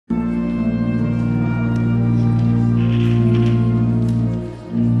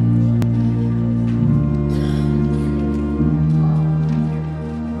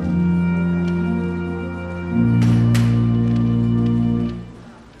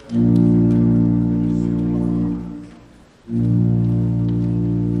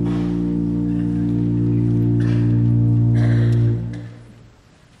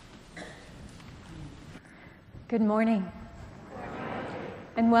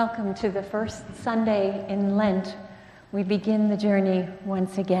Welcome to the first Sunday in Lent. We begin the journey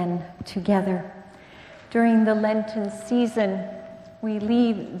once again together. During the Lenten season, we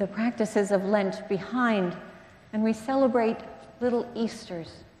leave the practices of Lent behind and we celebrate little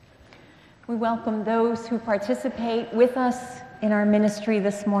Easters. We welcome those who participate with us in our ministry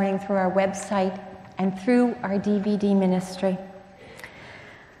this morning through our website and through our DVD ministry.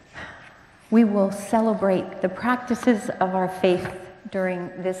 We will celebrate the practices of our faith during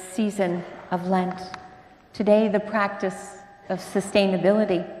this season of Lent. Today, the practice of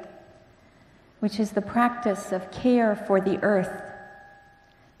sustainability, which is the practice of care for the earth,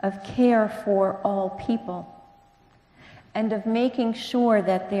 of care for all people, and of making sure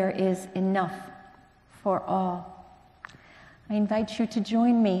that there is enough for all. I invite you to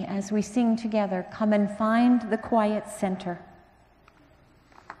join me as we sing together, "Come and Find the Quiet Center."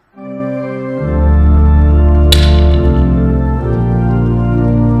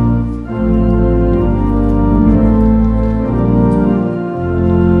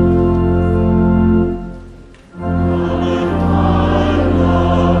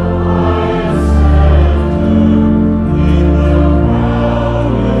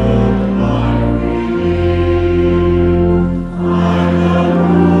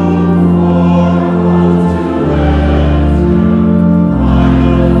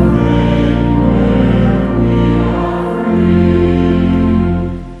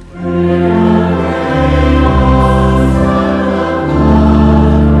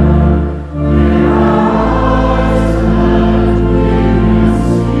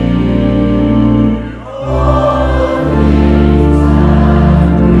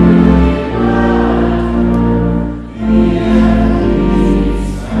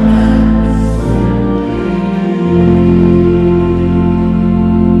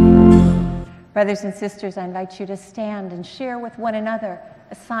 Brothers and sisters, I invite you to stand and share with one another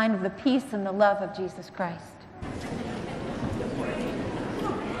a sign of the peace and the love of Jesus Christ.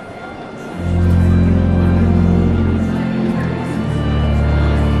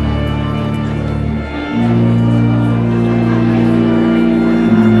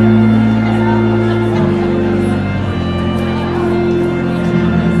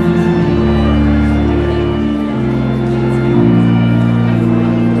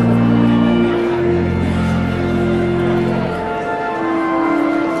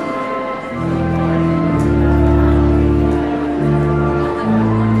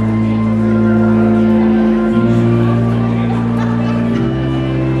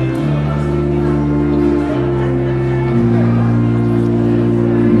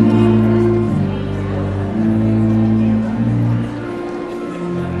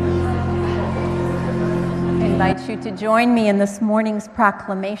 To join me in this morning's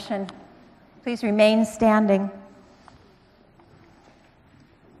proclamation. Please remain standing.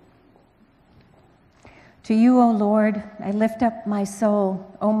 To you, O Lord, I lift up my soul.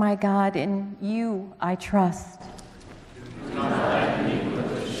 O my God, in you I trust. Do not let me put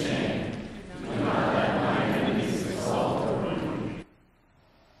to shame. Do not let my enemies exalt over me.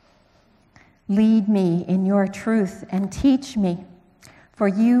 Lead me in your truth and teach me, for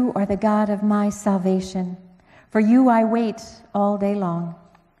you are the God of my salvation. For you I wait all day long.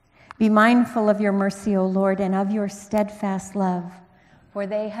 Be mindful of your mercy, O Lord, and of your steadfast love, for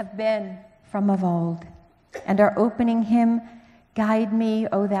they have been from of old. And our opening hymn, "Guide me,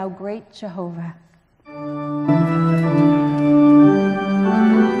 O thou great Jehovah."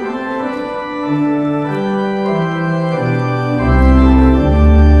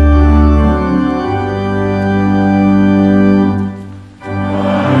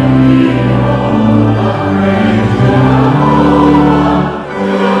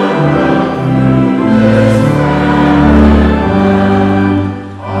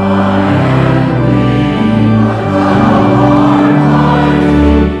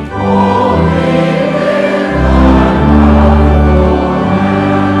 Holy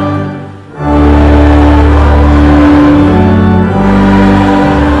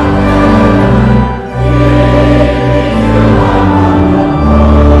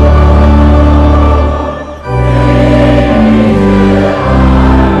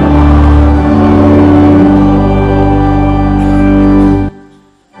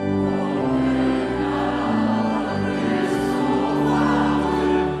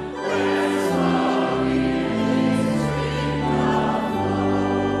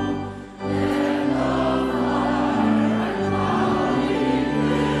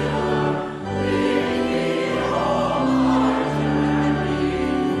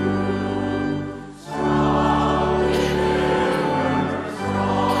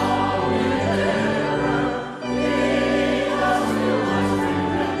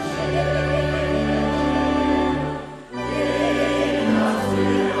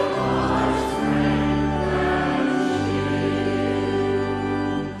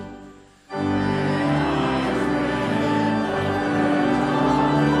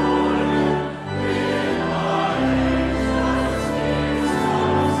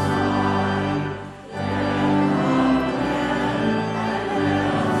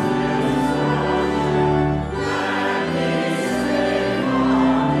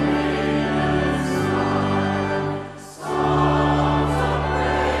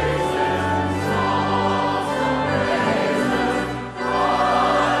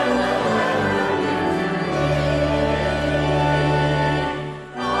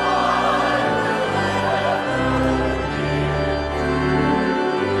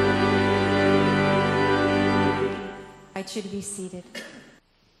invite you to be seated.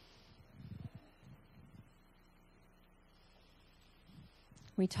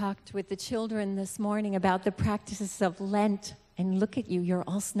 We talked with the children this morning about the practices of Lent. And look at you, you're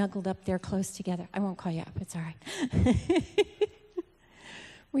all snuggled up there close together. I won't call you up, it's all right.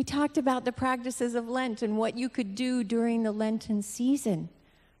 We talked about the practices of Lent and what you could do during the Lenten season,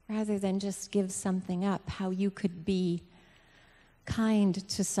 rather than just give something up, how you could be kind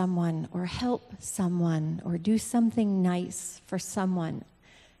to someone or help someone or do something nice for someone.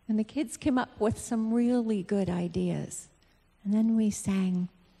 And the kids came up with some really good ideas. And then we sang,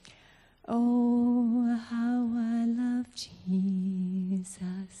 "Oh, how I love Jesus.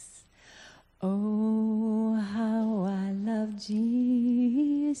 Oh, how I love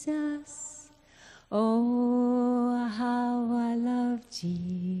Jesus. Oh, how I love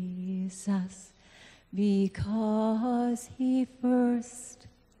Jesus, because he first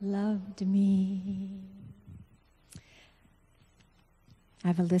loved me." I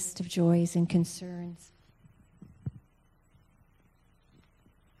have a list of joys and concerns.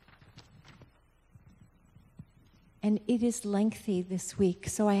 And it is lengthy this week,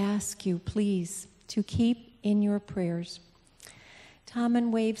 so I ask you, please, to keep in your prayers Tom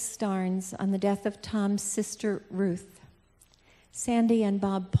and Wave Starnes on the death of Tom's sister Ruth, Sandy and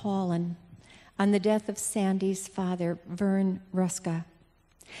Bob Paulin on the death of Sandy's father, Vern Ruska,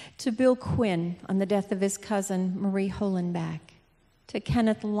 to Bill Quinn on the death of his cousin, Marie Holenbach, to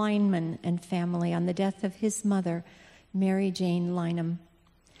Kenneth Lineman and family on the death of his mother, Mary Jane Lynham,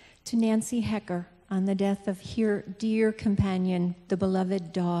 to Nancy Hecker on the death of her dear companion, the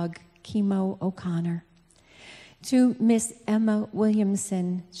beloved dog, Kimo O'Connor, to Miss Emma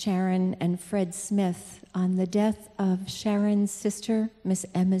Williamson, Sharon, and Fred Smith on the death of Sharon's sister, Miss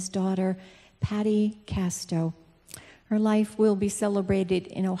Emma's daughter, Patty Casto. Her life will be celebrated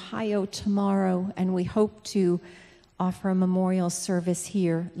in Ohio tomorrow, and we hope to offer a memorial service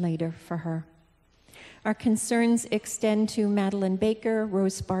here later for her. Our concerns extend to Madeline Baker,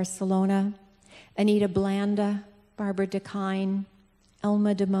 Rose Barcelona, Anita Blanda, Barbara DeKine,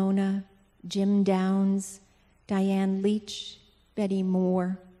 Elma DeMona, Jim Downs, Diane Leach, Betty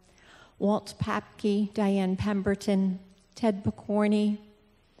Moore, Walt Papke, Diane Pemberton, Ted Picorni,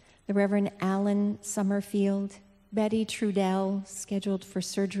 the Reverend Alan Summerfield, Betty Trudell, scheduled for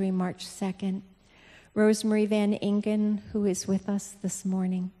surgery March 2nd, Rosemary Van Ingen, who is with us this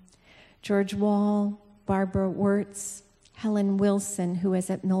morning, George Wall, Barbara Wirtz, Helen Wilson, who is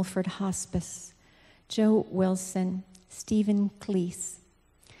at Milford Hospice, Joe Wilson, Stephen Cleese.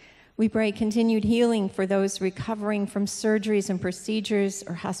 We pray continued healing for those recovering from surgeries and procedures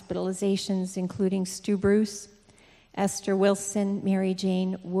or hospitalizations, including Stu Bruce, Esther Wilson, Mary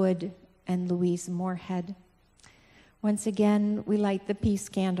Jane Wood, and Louise Moorhead. Once again, we light the peace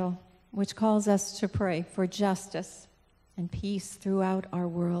candle, which calls us to pray for justice and peace throughout our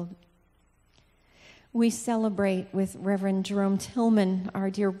world. We celebrate with Reverend Jerome Tillman, our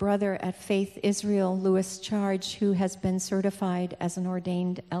dear brother at Faith Israel, Louis Charge, who has been certified as an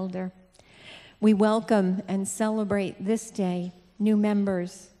ordained elder. We welcome and celebrate this day new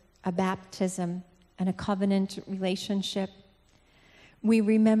members, a baptism, and a covenant relationship. We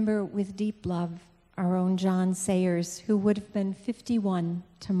remember with deep love our own John Sayers, who would have been 51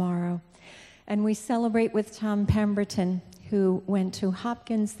 tomorrow. And we celebrate with Tom Pemberton, who went to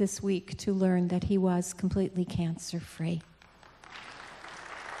Hopkins this week to learn that he was completely cancer-free.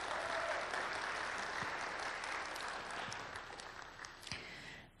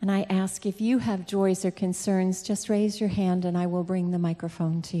 And I ask, if you have joys or concerns, just raise your hand and I will bring the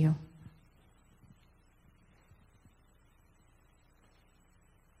microphone to you.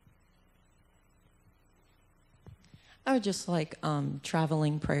 I would just like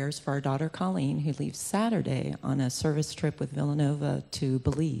traveling prayers for our daughter Colleen, who leaves Saturday on a service trip with Villanova to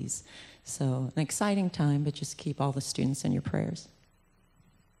Belize. So an exciting time, but just keep all the students in your prayers.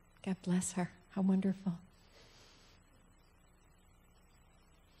 God bless her. How wonderful.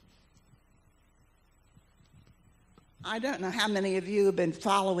 I don't know how many of you have been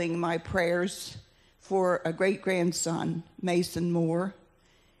following my prayers for a great-grandson, Mason Moore.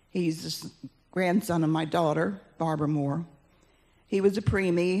 He's the grandson of my daughter, Barbara Moore. He was a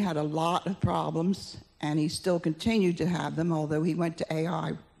preemie, had a lot of problems, and he still continued to have them, although he went to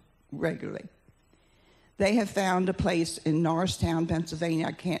AI regularly. They have found a place in Norristown, Pennsylvania.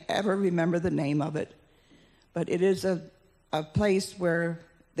 I can't ever remember the name of it, but it is a place where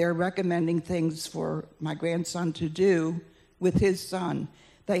they're recommending things for my grandson to do with his son.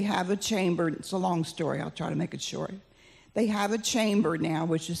 They have a chamber. It's a long story. I'll try to make it short. They have a chamber now,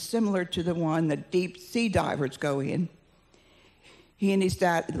 which is similar to the one that deep sea divers go in. He and his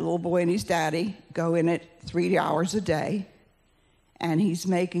dad, the little boy and his daddy, go in it 3 hours a day. and he's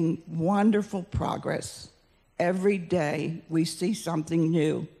making wonderful progress. Every day we see something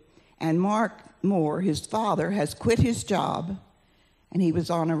new. And Mark Moore, his father, has quit his job, and he was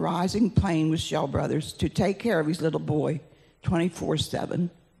on a rising plane with Shell Brothers to take care of his little boy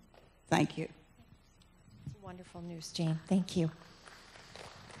 24/7. Thank you. Wonderful news, Jane. Thank you.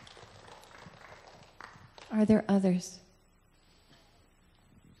 Are there others?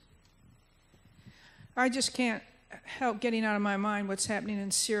 I just can't help getting out of my mind what's happening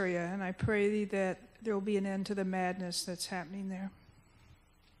in Syria, and I pray thee that there will be an end to the madness that's happening there.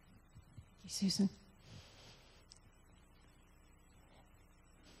 Thank you, Susan.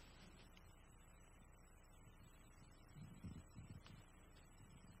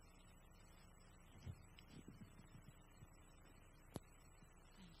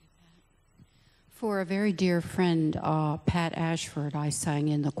 For a very dear friend, Pat Ashford, I sang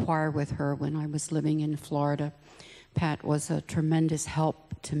in the choir with her when I was living in Florida. Pat was a tremendous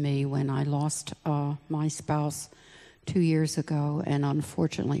help to me when I lost my spouse 2 years ago, and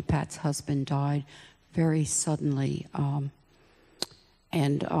unfortunately Pat's husband died very suddenly,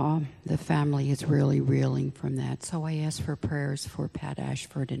 and the family is really reeling from that. So I ask for prayers for Pat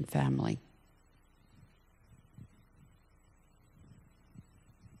Ashford and family.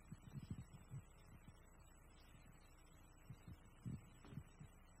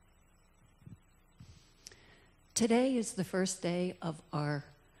 Today is the first day of our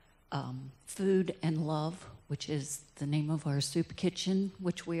Food and Love, which is the name of our soup kitchen,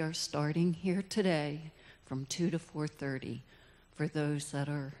 which we are starting here today from 2 to 4:30 for those that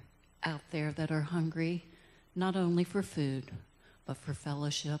are out there that are hungry, not only for food, but for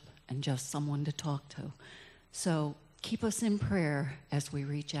fellowship and just someone to talk to. So keep us in prayer as we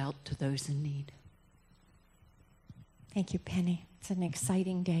reach out to those in need. Thank you, Penny. It's an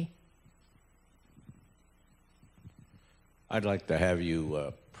exciting day. I'd like to have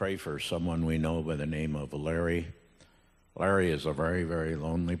you pray for someone we know by the name of Larry. Larry is a very, very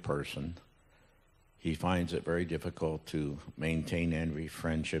lonely person. He finds it very difficult to maintain any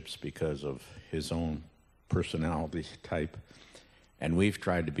friendships because of his own personality type. And we've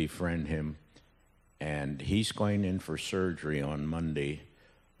tried to befriend him. And he's going in for surgery on Monday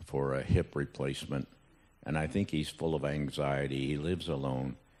for a hip replacement. And I think he's full of anxiety. He lives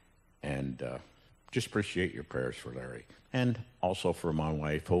alone. And just appreciate your prayers for Larry. And also for my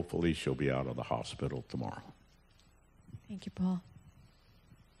wife. Hopefully she'll be out of the hospital tomorrow. Thank you, Paul.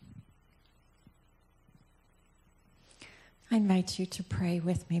 I invite you to pray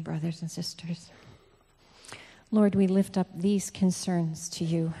with me, brothers and sisters. Lord, we lift up these concerns to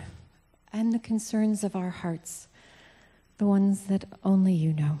you and the concerns of our hearts, the ones that only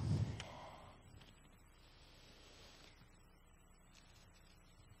you know.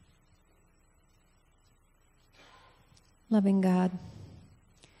 Loving God,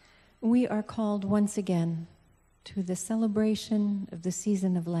 we are called once again to the celebration of the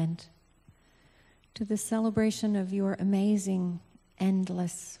season of Lent, to the celebration of your amazing,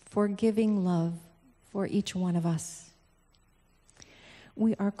 endless, forgiving love for each one of us.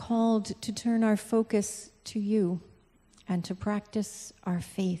 We are called to turn our focus to you and to practice our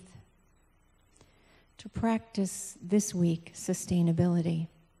faith, to practice this week sustainability.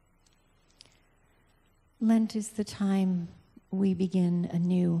 Lent is the time we begin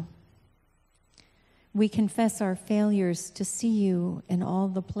anew. We confess our failures to see you in all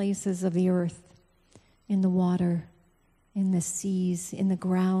the places of the earth, in the water, in the seas, in the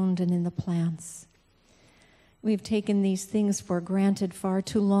ground, and in the plants. We've taken these things for granted far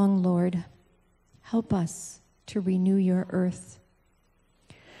too long, Lord. Help us to renew your earth.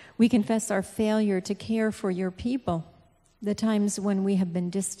 We confess our failure to care for your people, the times when we have been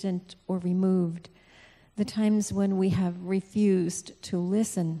distant or removed, the times when we have refused to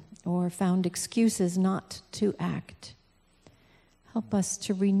listen or found excuses not to act. Help us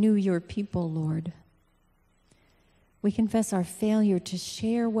to renew your people, Lord. We confess our failure to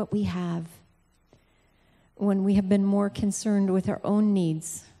share what we have when we have been more concerned with our own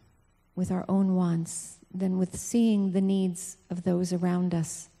needs, with our own wants, than with seeing the needs of those around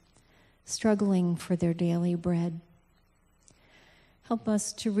us, struggling for their daily bread. Help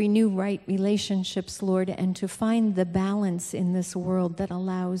us to renew right relationships, Lord, and to find the balance in this world that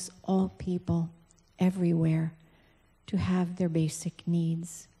allows all people everywhere to have their basic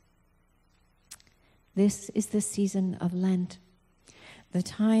needs. This is the season of Lent, the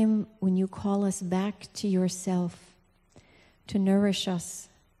time when you call us back to yourself, to nourish us,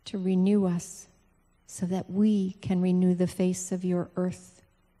 to renew us, so that we can renew the face of your earth.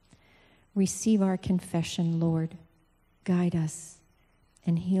 Receive our confession, Lord. Guide us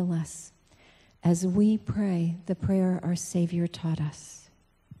and heal us. as we pray the prayer our Savior taught us.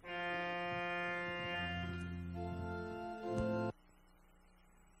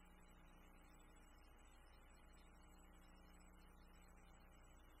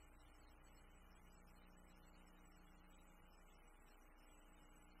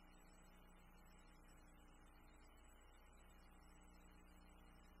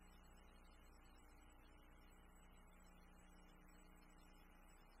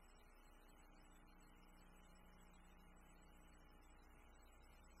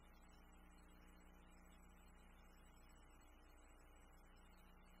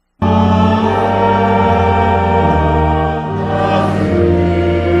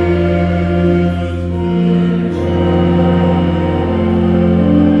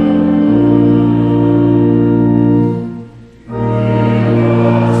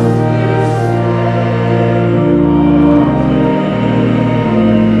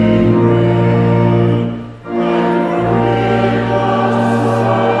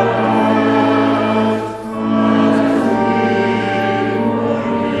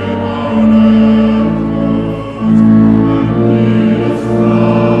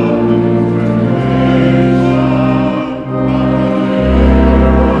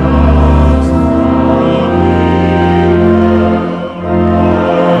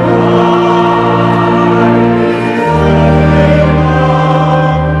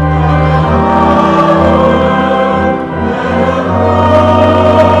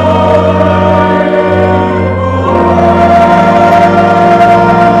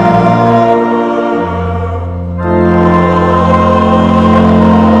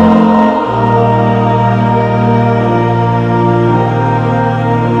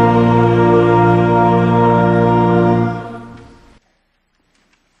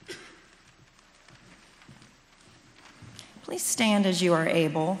 Please stand as you are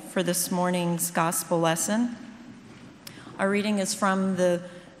able for this morning's gospel lesson. Our reading is from the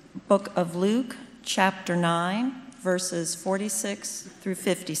book of Luke, chapter 9, verses 46 through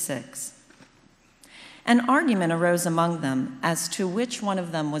 56. An argument arose among them as to which one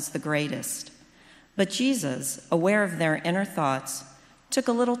of them was the greatest. But Jesus, aware of their inner thoughts, took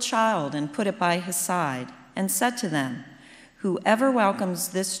a little child and put it by his side and said to them, "Whoever welcomes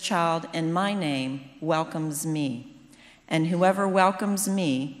this child in my name welcomes me. And whoever welcomes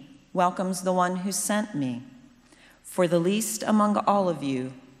me welcomes the one who sent me. For the least among all of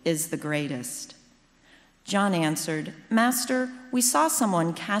you is the greatest." John answered, "Master, we saw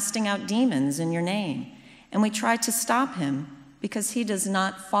someone casting out demons in your name, and we tried to stop him because he does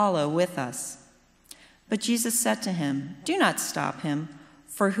not follow with us." But Jesus said to him, "Do not stop him,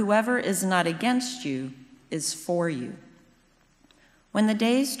 for whoever is not against you is for you." When the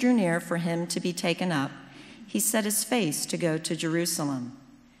days drew near for him to be taken up, he set his face to go to Jerusalem,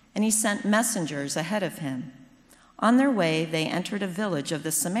 and he sent messengers ahead of him. On their way, they entered a village of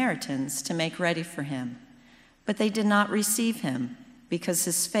the Samaritans to make ready for him, but they did not receive him because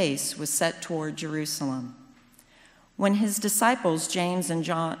his face was set toward Jerusalem. When his disciples, James and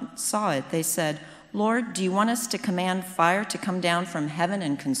John, saw it, they said, "Lord, do you want us to command fire to come down from heaven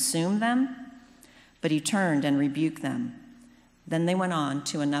and consume them?" But he turned and rebuked them. Then they went on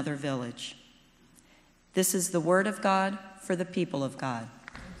to another village. This is the word of God for the people of God.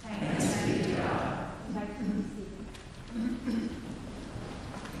 Thanks be to God.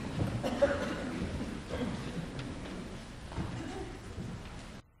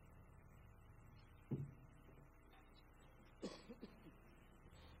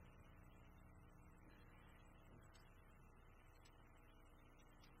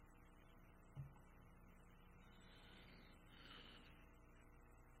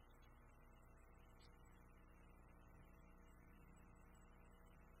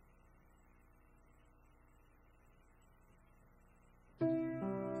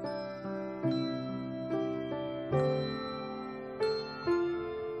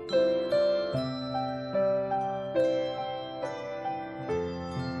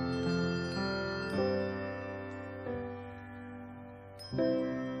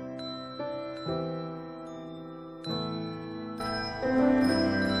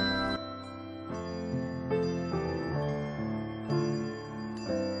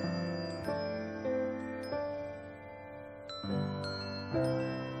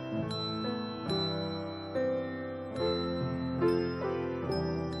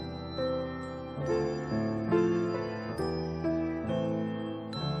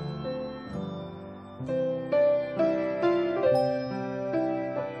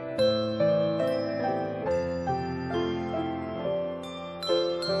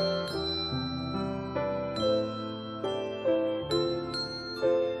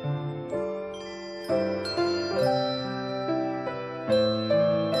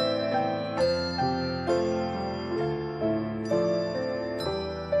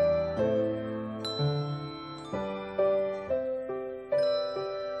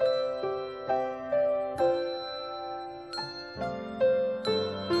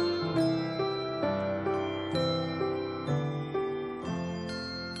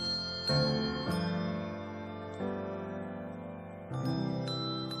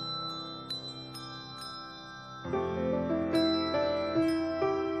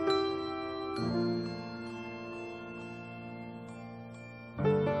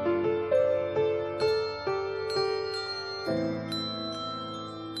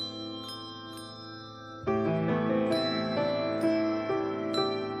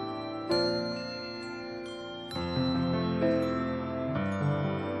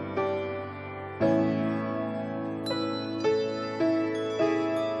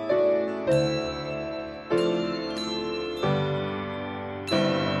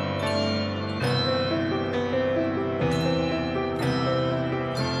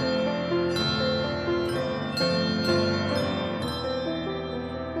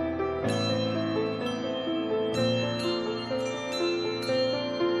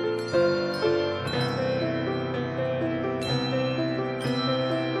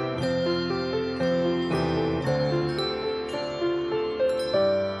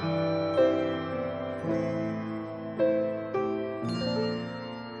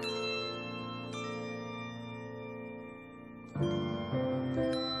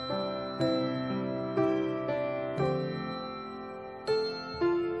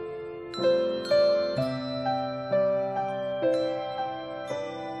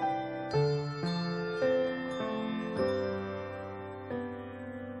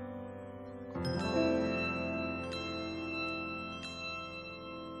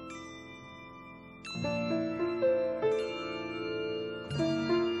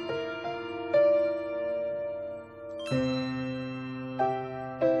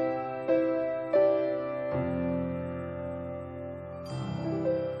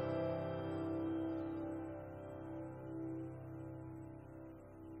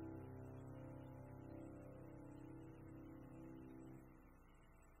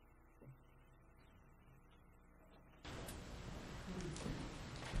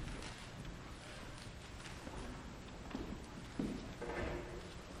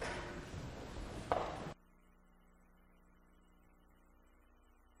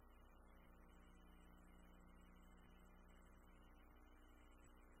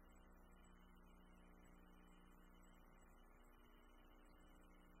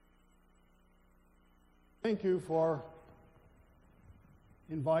 Thank you for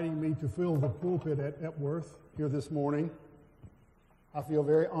inviting me to fill the pulpit at Epworth here this morning. I feel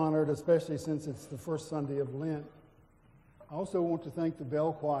very honored, especially since it's the first Sunday of Lent. I also want to thank the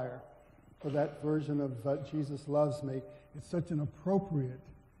Bell Choir for that version of Jesus Loves Me. It's such an appropriate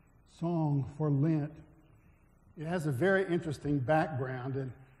song for Lent. It has a very interesting background,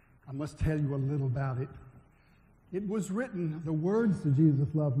 and I must tell you a little about it. It was written, the words to Jesus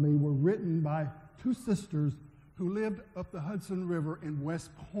Love Me were written by two sisters who lived up the Hudson River in West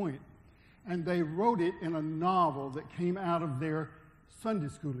Point, and they wrote it in a novel that came out of their Sunday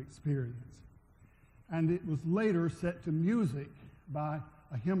school experience. And it was later set to music by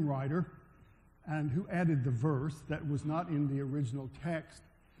a hymn writer, and who added the verse that was not in the original text.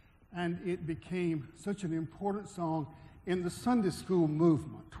 And it became such an important song in the Sunday school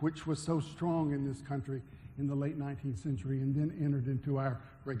movement, which was so strong in this country in the late 19th century and then entered into our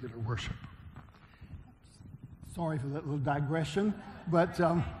regular worship. Sorry for that little digression, but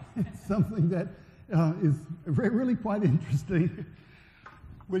it's something that is really quite interesting.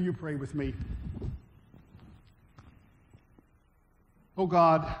 Will you pray with me? Oh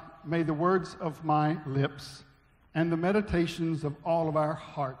God, may the words of my lips and the meditations of all of our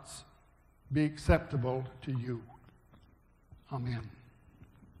hearts be acceptable to you. Amen.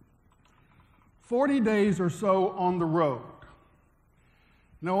 40 days or so on the road.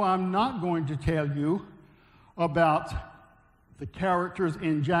 No, I'm not going to tell you about the characters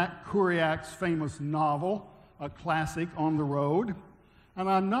in Jack Kerouac's famous novel, a classic, On the Road. And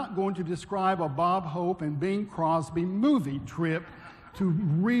I'm not going to describe a Bob Hope and Bing Crosby movie trip to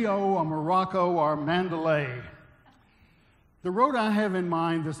Rio or Morocco or Mandalay. The road I have in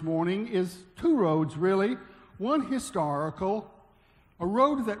mind this morning is two roads, really. One historical, a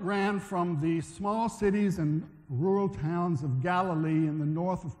road that ran from the small cities and rural towns of Galilee in the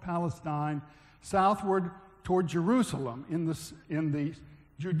north of Palestine southward toward Jerusalem in the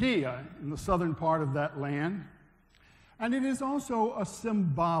Judea, in the southern part of that land. And it is also a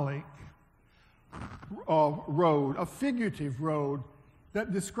symbolic road, a figurative road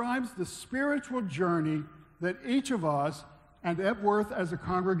that describes the spiritual journey that each of us and Epworth as a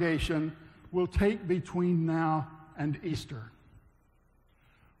congregation will take between now and Easter.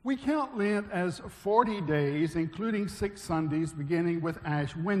 We count Lent as 40 days, including 6 Sundays, beginning with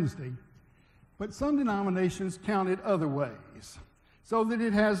Ash Wednesday. But some denominations count it other ways, so that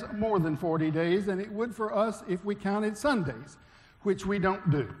it has more than 40 days than it would for us if we counted Sundays, which we don't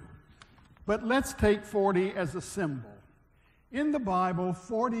do. But let's take 40 as a symbol. In the Bible,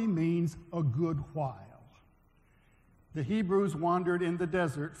 40 means a good while. The Hebrews wandered in the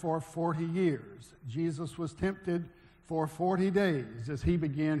desert for 40 years. Jesus was tempted for 40 days as he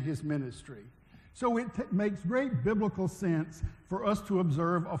began his ministry. So it makes great biblical sense for us to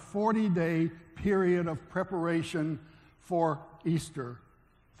observe a 40-day period of preparation for Easter,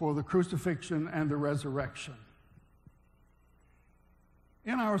 for the crucifixion and the resurrection.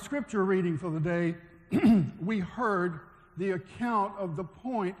 In our scripture reading for the day, we heard the account of the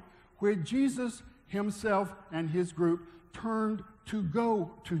point where Jesus himself and his group turned to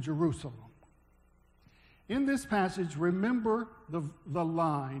go to Jerusalem. In this passage, remember the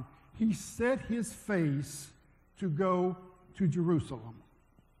line, he set his face to go to Jerusalem.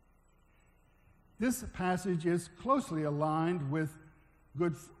 This passage is closely aligned with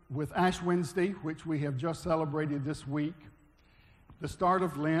Ash Wednesday, which we have just celebrated this week, the start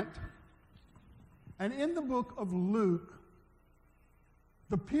of Lent. And in the book of Luke,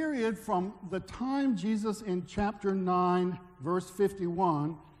 the period from the time Jesus in chapter 9, verse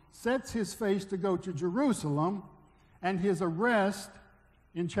 51, sets his face to go to Jerusalem and his arrest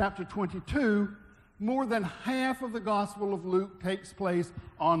in chapter 22, more than half of the Gospel of Luke takes place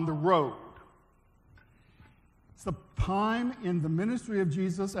on the road. It's the time in the ministry of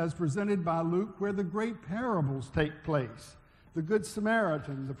Jesus as presented by Luke where the great parables take place. The Good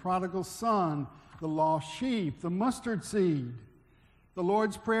Samaritan, the prodigal son, the lost sheep, the mustard seed. The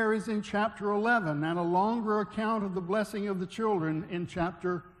Lord's Prayer is in chapter 11, and a longer account of the blessing of the children in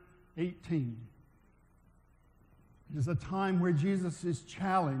chapter 18. It is a time where Jesus is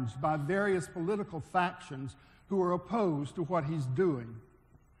challenged by various political factions who are opposed to what he's doing.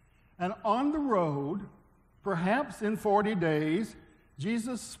 And on the road, perhaps in 40 days,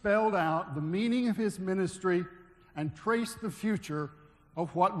 Jesus spelled out the meaning of his ministry and traced the future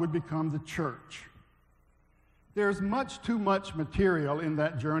of what would become the church. There's much too much material in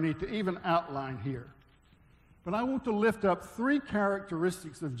that journey to even outline here. But I want to lift up 3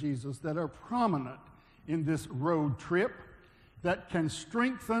 characteristics of Jesus that are prominent in this road trip that can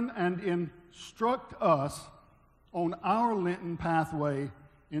strengthen and instruct us on our Lenten pathway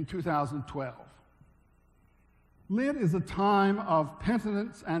in 2012. Lent is a time of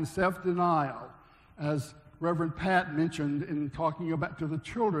penitence and self-denial, as Reverend Pat mentioned in talking about to the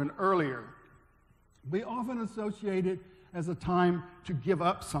children earlier. We often associate it as a time to give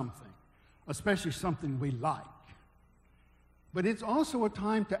up something, especially something we like. But it's also a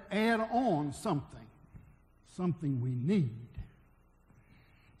time to add on something we need.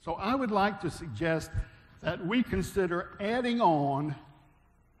 So I would like to suggest that we consider adding on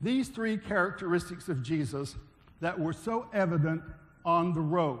these three characteristics of Jesus that were so evident on the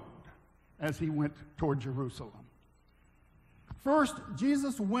road as he went toward Jerusalem. First,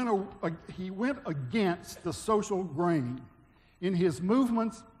 Jesus went against the social grain in his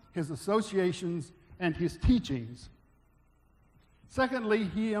movements, his associations, and his teachings. Secondly,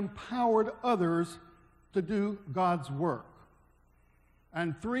 he empowered others to do God's work.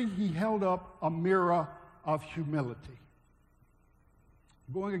 And three, he held up a mirror of humility,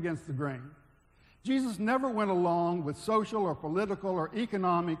 going against the grain. Jesus never went along with social or political or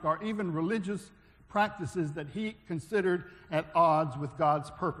economic or even religious practices that he considered at odds with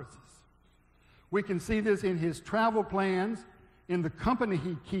God's purposes. We can see this in his travel plans, in the company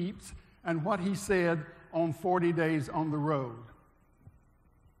he keeps, and what he said on 40 days on the road.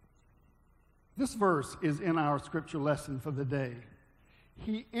 This verse is in our scripture lesson for the day.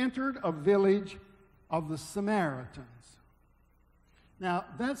 He entered a village of the Samaritans. Now,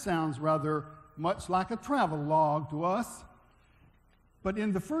 that sounds rather much like a travel log to us, but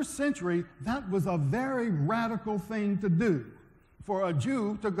in the first century, that was a very radical thing to do, for a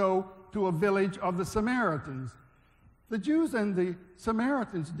Jew to go to a village of the Samaritans. The Jews and the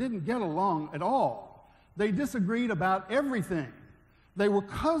Samaritans didn't get along at all. They disagreed about everything. They were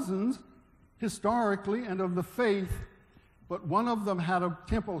cousins historically and of the faith, but one of them had a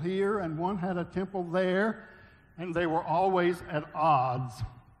temple here and one had a temple there, and they were always at odds.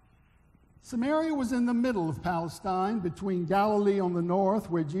 Samaria was in the middle of Palestine, between Galilee on the north,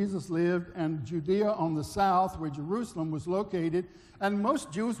 where Jesus lived, and Judea on the south, where Jerusalem was located, and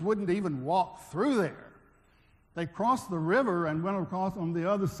most Jews wouldn't even walk through there. They crossed the river and went across on the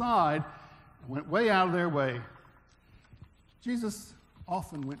other side, and went way out of their way. Jesus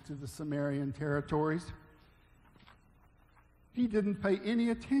often went to the Samaritan territories. He didn't pay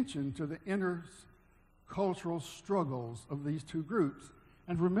any attention to the inner cultural struggles of these two groups.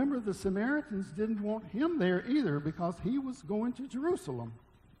 And remember, the Samaritans didn't want him there either because he was going to Jerusalem.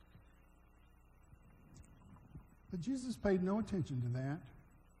 But Jesus paid no attention to that.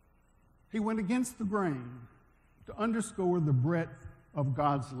 He went against the grain to underscore the breadth of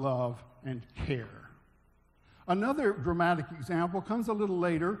God's love and care. Another dramatic example comes a little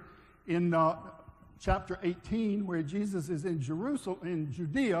later in chapter 18, where Jesus is in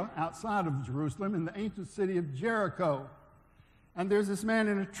Judea, outside of Jerusalem, in the ancient city of Jericho. And there's this man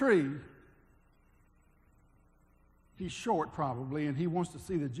in a tree. He's short, probably, and he wants to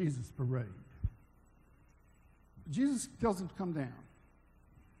see the Jesus parade. Jesus tells him to come down.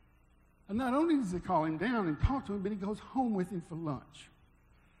 And not only does he call him down and talk to him, but he goes home with him for lunch,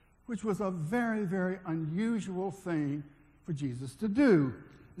 which was a very, very unusual thing for Jesus to do.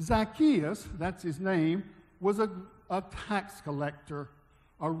 Zacchaeus, that's his name, was a tax collector,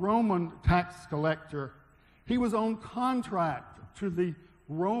 a Roman tax collector. He was on contract to the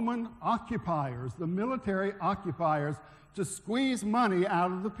Roman occupiers, the military occupiers, to squeeze money out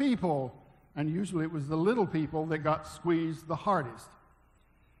of the people. And usually it was the little people that got squeezed the hardest.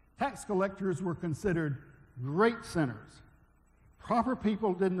 Tax collectors were considered great sinners. Proper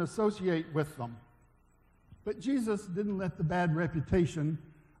people didn't associate with them. But Jesus didn't let the bad reputation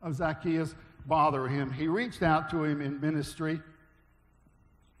of Zacchaeus bother him. He reached out to him in ministry.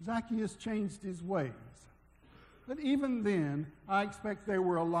 Zacchaeus changed his ways. But even then, I expect there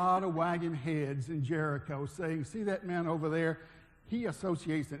were a lot of wagging heads in Jericho saying, see that man over there? He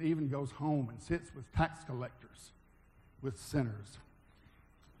associates and even goes home and sits with tax collectors, with sinners.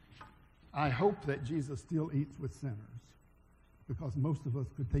 I hope that Jesus still eats with sinners, because most of us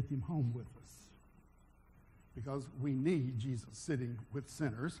could take him home with us. Because we need Jesus sitting with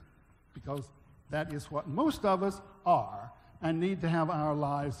sinners, because that is what most of us are and need to have our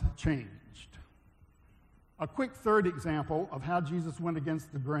lives changed. A quick third example of how Jesus went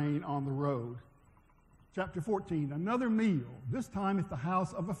against the grain on the road. Chapter 14, another meal, this time at the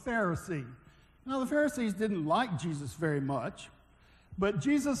house of a Pharisee. Now, the Pharisees didn't like Jesus very much, but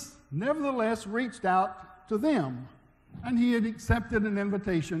Jesus nevertheless reached out to them, and he had accepted an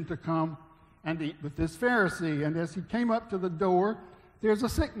invitation to come and eat with this Pharisee. And as he came up to the door, there's a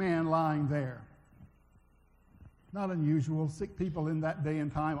sick man lying there. Not unusual. Sick people in that day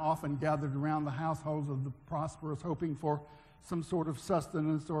and time often gathered around the households of the prosperous, hoping for some sort of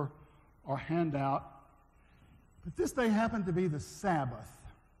sustenance or handout. But this day happened to be the Sabbath.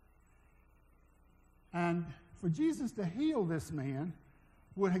 And for Jesus to heal this man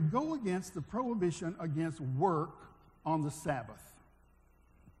would go against the prohibition against work on the Sabbath.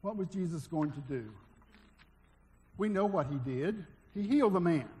 What was Jesus going to do? We know what he did. He healed the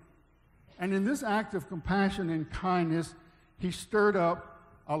man. And in this act of compassion and kindness, he stirred up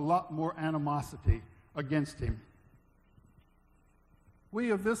a lot more animosity against him.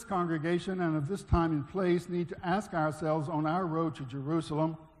 We of this congregation and of this time and place need to ask ourselves on our road to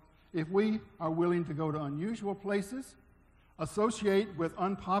Jerusalem if we are willing to go to unusual places, associate with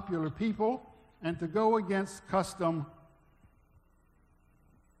unpopular people, and to go against custom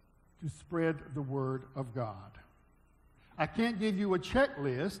to spread the word of God. I can't give you a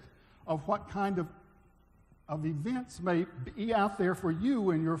checklist of what kind of events may be out there for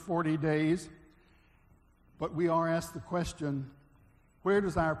you in your 40 days, but we are asked the question, where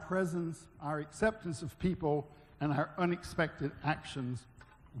does our presence, our acceptance of people, and our unexpected actions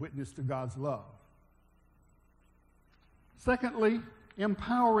witness to God's love? Secondly,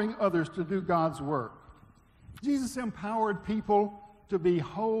 empowering others to do God's work. Jesus empowered people to be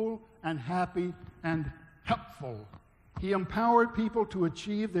whole and happy and helpful. He empowered people to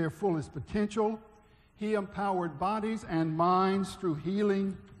achieve their fullest potential. He empowered bodies and minds through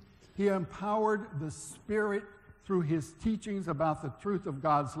healing. He empowered the Spirit through his teachings about the truth of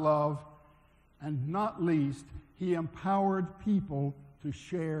God's love. And not least, he empowered people to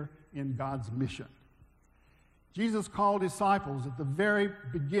share in God's mission. Jesus called disciples at the very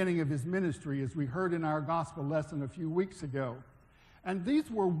beginning of his ministry, as we heard in our gospel lesson a few weeks ago. And these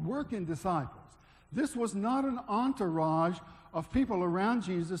were working disciples. This was not an entourage of people around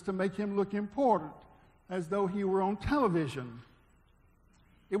Jesus to make him look important, as though he were on television.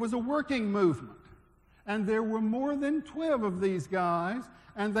 It was a working movement. And there were more than 12 of these guys,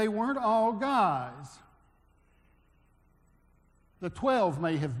 and they weren't all guys. The 12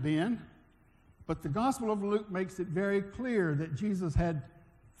 may have been, but the Gospel of Luke makes it very clear that Jesus had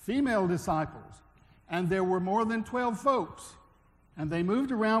female disciples, and there were more than 12 folks. And they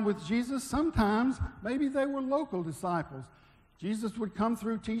moved around with Jesus. Sometimes, maybe they were local disciples. Jesus would come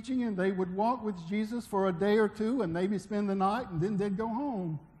through teaching, and they would walk with Jesus for a day or two and maybe spend the night, and then they'd go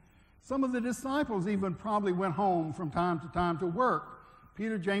home. Some of the disciples even probably went home from time to time to work.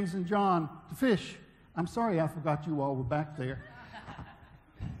 Peter, James, and John to fish. I'm sorry I forgot you all were back there.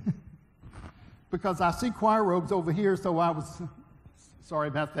 Because I see choir robes over here, so I was sorry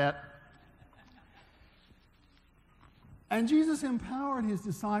about that. And Jesus empowered his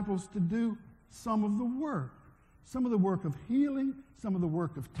disciples to do some of the work of healing, some of the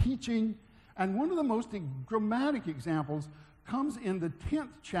work of teaching. And one of the most dramatic examples comes in the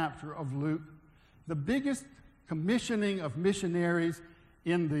 10th chapter of Luke, the biggest commissioning of missionaries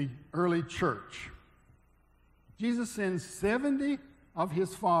in the early church. Jesus sends 70 of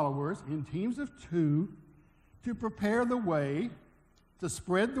his followers in teams of 2 to prepare the way, to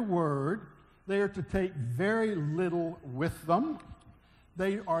spread the word. They are to take very little with them.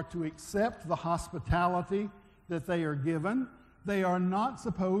 They are to accept the hospitality that they are given. They are not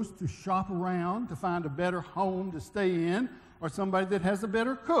supposed to shop around to find a better home to stay in or somebody that has a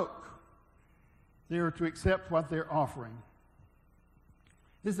better cook. They are to accept what they're offering.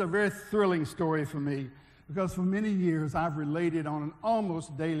 This is a very thrilling story for me because for many years I've related on an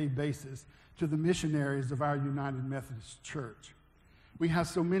almost daily basis to the missionaries of our United Methodist Church. We have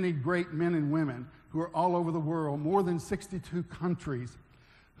so many great men and women who are all over the world, more than 62 countries,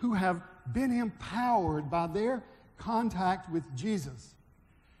 who have been empowered by their contact with Jesus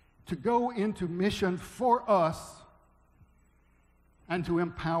to go into mission for us and to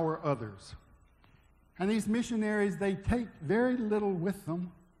empower others. And these missionaries, they take very little with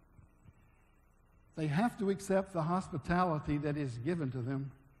them. They have to accept the hospitality that is given to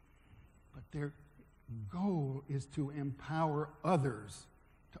them, but their goal is to empower others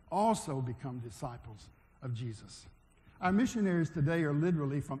to also become disciples of Jesus. Our missionaries today are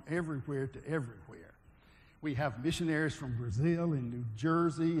literally from everywhere to everywhere. We have missionaries from Brazil and New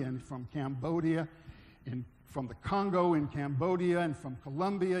Jersey and from Cambodia and from the Congo in Cambodia and from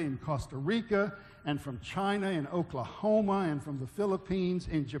Colombia in Costa Rica and from China in Oklahoma and from the Philippines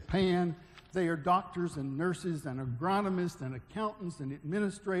in Japan. They are doctors and nurses and agronomists and accountants and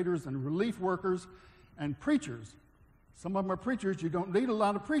administrators and relief workers and preachers. Some of them are preachers. You don't need a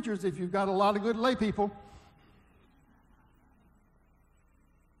lot of preachers if you've got a lot of good lay people.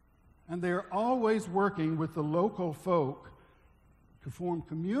 And they're always working with the local folk to form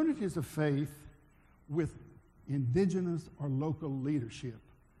communities of faith with indigenous or local leadership.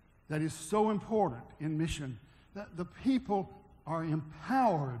 That is so important in mission, that the people are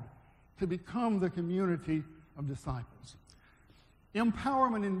empowered to become the community of disciples.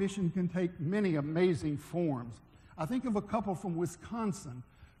 Empowerment in mission can take many amazing forms. I think of a couple from Wisconsin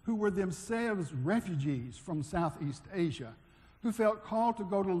who were themselves refugees from Southeast Asia, who felt called to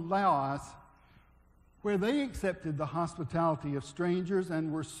go to Laos, where they accepted the hospitality of strangers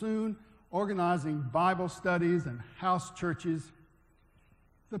and were soon organizing Bible studies and house churches.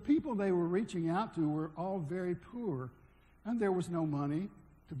 The people they were reaching out to were all very poor, and there was no money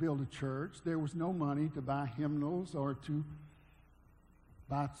to build a church. There was no money to buy hymnals or to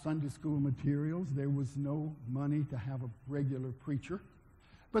buy Sunday school materials. There was no money to have a regular preacher.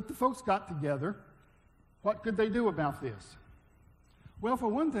 But the folks got together. What could they do about this? Well, for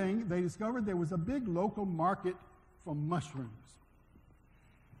one thing, they discovered there was a big local market for mushrooms.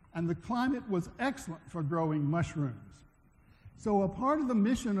 And the climate was excellent for growing mushrooms. So a part of the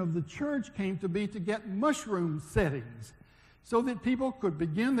mission of the church came to be to get mushroom settings so that people could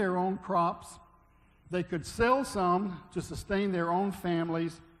begin their own crops, they could sell some to sustain their own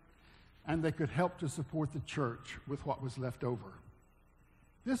families, and they could help to support the church with what was left over.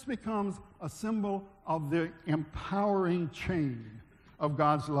 This becomes a symbol of the empowering chain of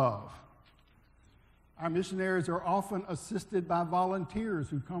God's love. Our missionaries are often assisted by volunteers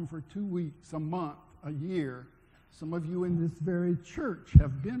who come for 2 weeks, a month, a year. Some of you in this very church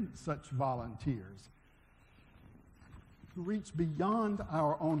have been such volunteers who reach beyond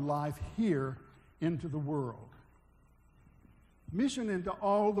our own life here into the world. Mission into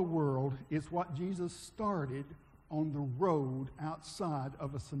all the world is what Jesus started on the road outside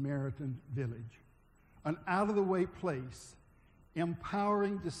of a Samaritan village, an out-of-the-way place,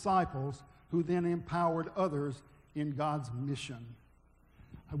 empowering disciples who then empowered others in God's mission.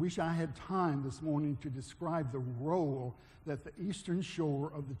 I wish I had time this morning to describe the role that the eastern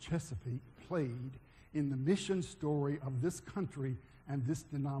shore of the Chesapeake played in the mission story of this country and this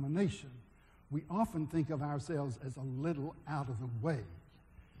denomination. We often think of ourselves as a little out of the way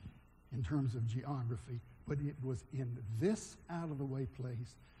in terms of geography, but it was in this out-of-the-way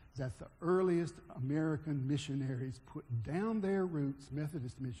place that the earliest American missionaries put down their roots,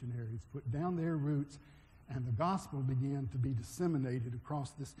 Methodist missionaries put down their roots, and the gospel began to be disseminated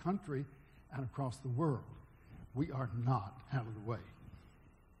across this country and across the world. We are not out of the way.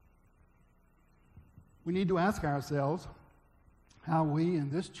 We need to ask ourselves how we in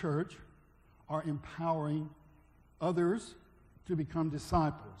this church are empowering others to become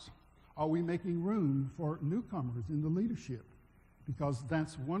disciples. Are we making room for newcomers in the leadership? Because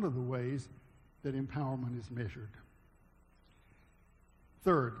that's one of the ways that empowerment is measured.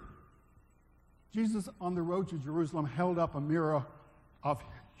 Third, Jesus on the road to Jerusalem held up a mirror of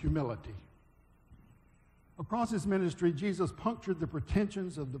humility. Across his ministry, Jesus punctured the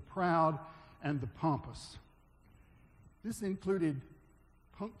pretensions of the proud and the pompous. This included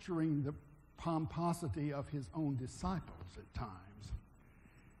puncturing the pomposity of his own disciples at times.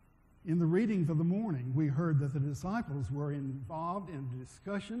 In the reading for the morning, we heard that the disciples were involved in a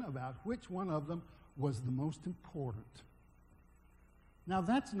discussion about which one of them was the most important. Now,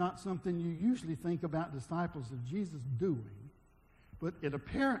 that's not something you usually think about disciples of Jesus doing, but it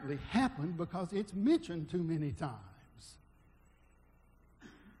apparently happened because it's mentioned too many times.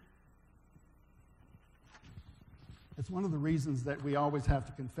 It's one of the reasons that we always have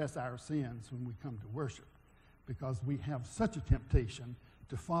to confess our sins when we come to worship, because we have such a temptation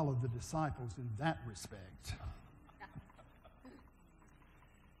to follow the disciples in that respect.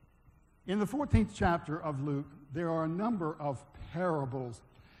 In the 14th chapter of Luke, there are a number of parables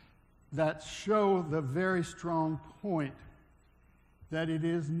that show the very strong point that it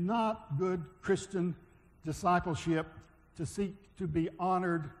is not good Christian discipleship to seek to be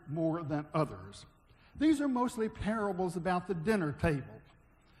honored more than others. These are mostly parables about the dinner table,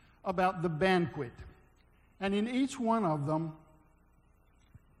 about the banquet. And in each one of them,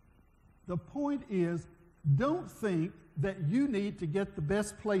 the point is, don't think that you need to get the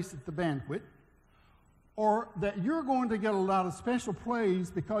best place at the banquet or that you're going to get a lot of special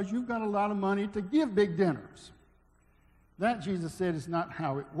praise because you've got a lot of money to give big dinners. That, Jesus said, is not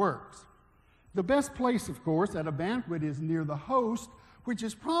how it works. The best place, of course, at a banquet is near the host, which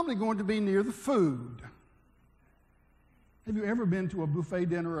is probably going to be near the food. Have you ever been to a buffet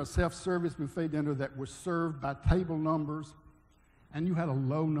dinner, a self-service buffet dinner that was served by table numbers, and you had a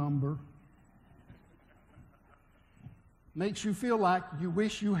low number? Makes you feel like you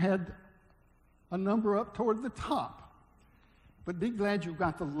wish you had a number up toward the top. But be glad you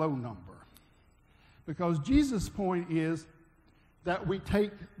got the low number. Because Jesus' point is that we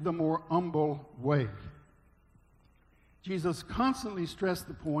take the more humble way. Jesus constantly stressed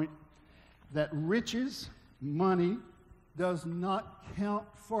the point that riches, money, does not count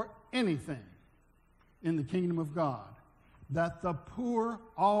for anything in the kingdom of God, that the poor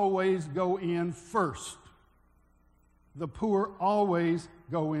always go in first. The poor always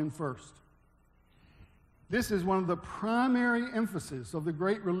go in first. This is one of the primary emphases of the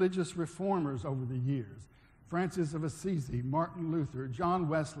great religious reformers over the years. Francis of Assisi, Martin Luther, John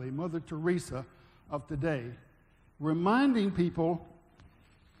Wesley, Mother Teresa of today, reminding people,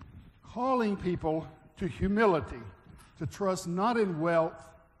 calling people to humility, to trust not in wealth,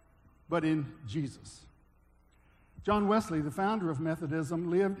 but in Jesus. John Wesley, the founder of Methodism,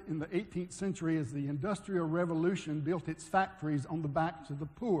 lived in the 18th century as the Industrial Revolution built its factories on the backs of the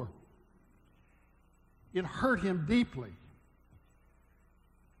poor. It hurt him deeply.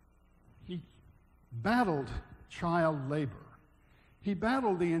 He battled child labor. He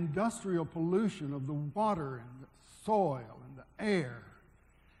battled the industrial pollution of the water and the soil and the air.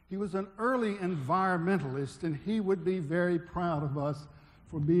 He was an early environmentalist, and he would be very proud of us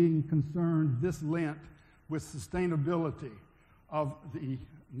for being concerned this Lent with sustainability of the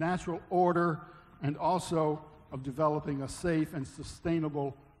natural order and also of developing a safe and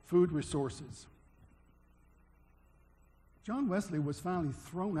sustainable food resources. John Wesley was finally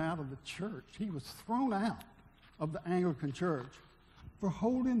thrown out of the church. He was thrown out of the Anglican Church for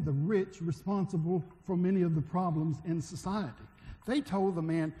holding the rich responsible for many of the problems in society. They told the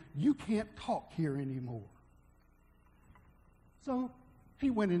man, "You can't talk here anymore." So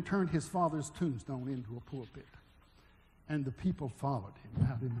he went and turned his father's tombstone into a pulpit. And the people followed him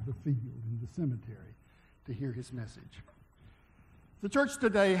out into the field in the cemetery to hear his message. The church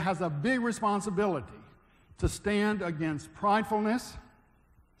today has a big responsibility to stand against pridefulness,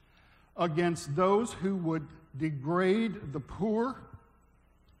 against those who would degrade the poor,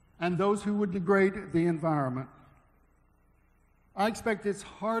 and those who would degrade the environment. I expect it's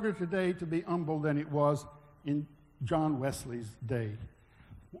harder today to be humble than it was in John Wesley's day.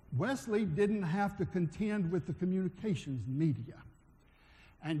 Wesley didn't have to contend with the communications media.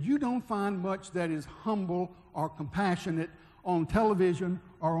 And you don't find much that is humble or compassionate on television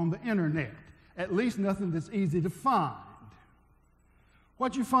or on the internet. At least nothing that's easy to find.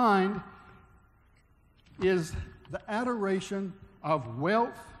 What you find is the adoration of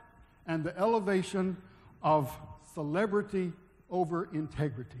wealth and the elevation of celebrity over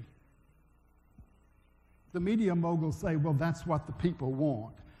integrity. The media moguls say, well, that's what the people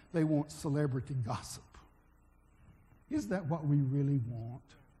want. They want celebrity gossip. Is that what we really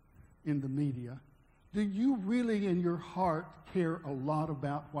want in the media? Do you really in your heart care a lot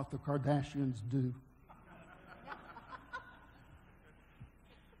about what the Kardashians do?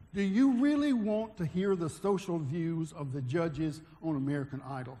 Do you really want to hear the social views of the judges on American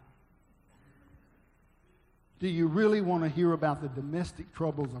Idol? Do you really want to hear about the domestic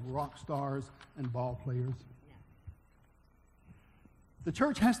troubles of rock stars and ball players? The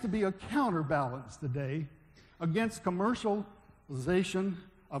church has to be a counterbalance today against commercialization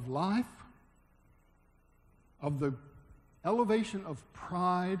of life, of the elevation of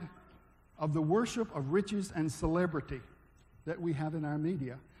pride, of the worship of riches and celebrity that we have in our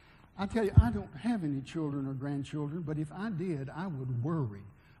media. I tell you, I don't have any children or grandchildren, but if I did, I would worry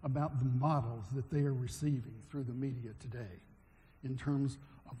about the models that they are receiving through the media today in terms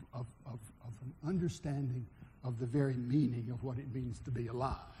of an understanding of the very meaning of what it means to be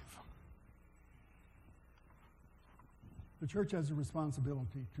alive. The church has a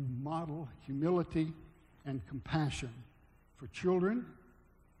responsibility to model humility and compassion for children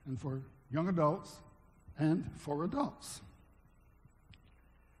and for young adults and for adults.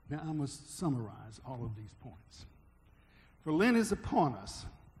 Now, I must summarize all of these points. For Lent is upon us.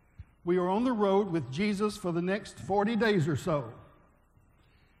 We are on the road with Jesus for the next 40 days or so.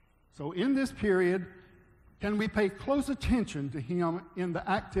 So in this period, can we pay close attention to him in the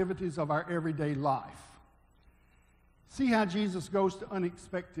activities of our everyday life? See how Jesus goes to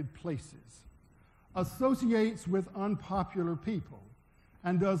unexpected places, associates with unpopular people,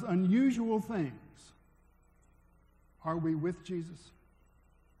 and does unusual things. Are we with Jesus?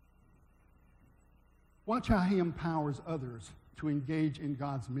 Watch how he empowers others to engage in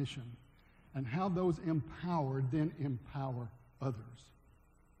God's mission, and how those empowered then empower others.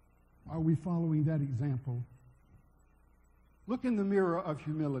 Are we following that example? Look in the mirror of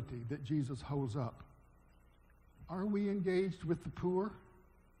humility that Jesus holds up. Are we engaged with the poor?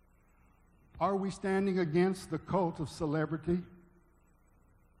 Are we standing against the cult of celebrity?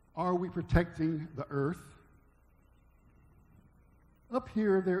 Are we protecting the earth? Up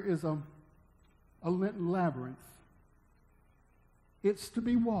here there is a Lenten labyrinth. It's to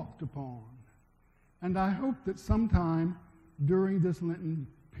be walked upon. And I hope that sometime during this Lenten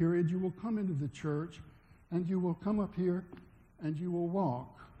period you will come into the church and you will come up here and you will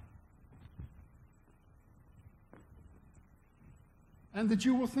walk and that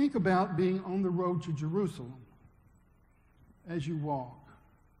you will think about being on the road to Jerusalem as you walk.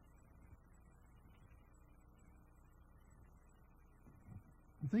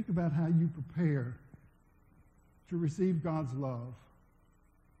 And think about how you prepare to receive God's love.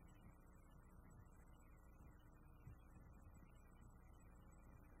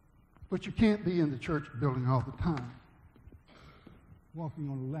 But you can't be in the church building all the time, walking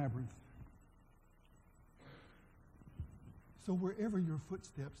on a labyrinth. So wherever your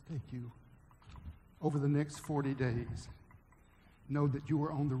footsteps take you over the next 40 days, know that you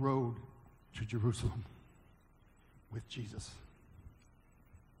are on the road to Jerusalem with Jesus.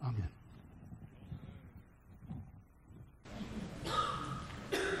 Amen.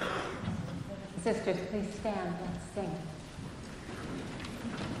 Sisters, please stand. Let's sing.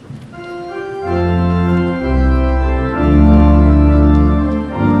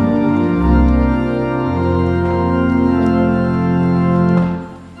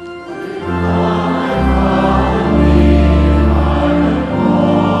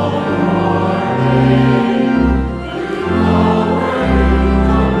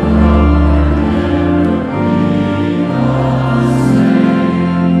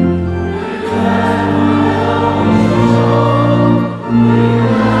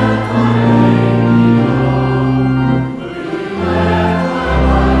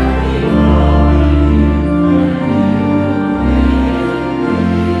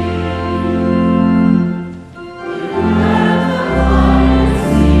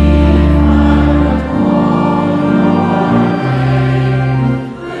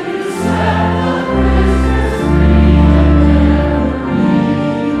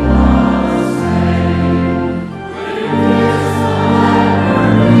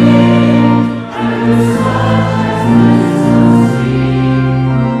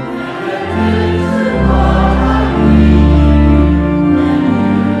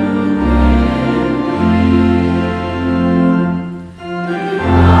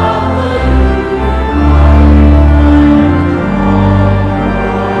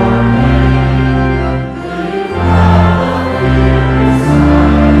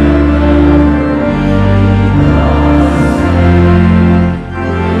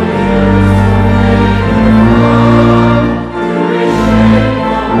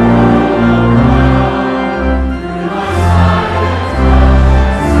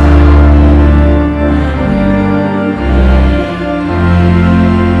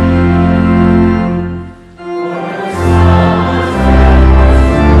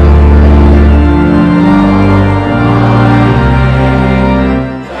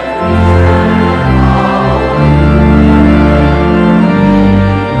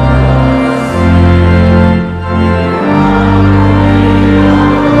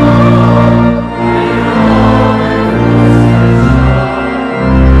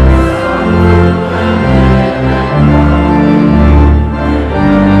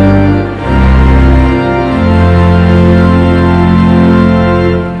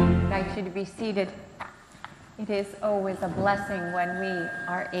 A blessing when we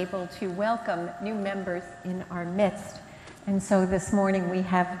are able to welcome new members in our midst. And so this morning we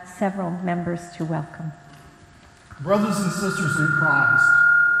have several members to welcome. Brothers and sisters in Christ,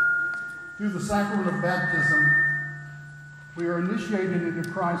 through the sacrament of baptism, we are initiated into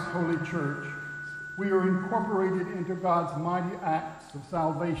Christ's holy church. We are incorporated into God's mighty acts of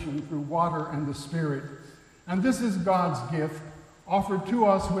salvation through water and the Spirit. And this is God's gift, offered to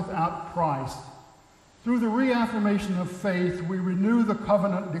us without price. Through the reaffirmation of faith, we renew the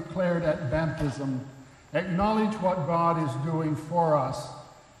covenant declared at baptism, acknowledge what God is doing for us,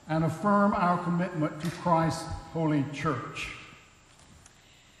 and affirm our commitment to Christ's holy church.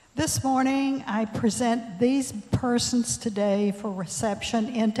 This morning, I present these persons today for reception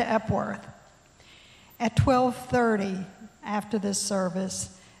into Epworth. At 12:30, after this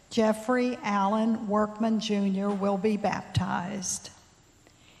service, Jeffrey Allen Workman Jr. will be baptized.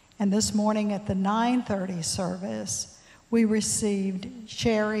 And this morning at the 9:30 service, we received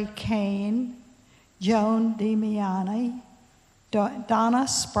Sherry Kane, Joan DiMiani, Donna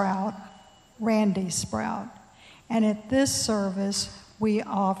Sprout, Randy Sprout. And at this service, we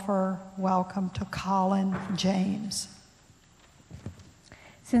offer welcome to Colin James.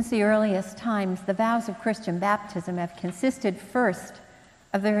 Since the earliest times, the vows of Christian baptism have consisted first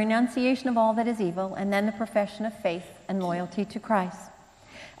of the renunciation of all that is evil, and then the profession of faith and loyalty to Christ.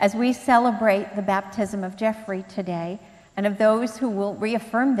 As we celebrate the baptism of Jeffrey today, and of those who will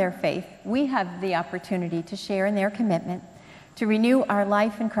reaffirm their faith, we have the opportunity to share in their commitment to renew our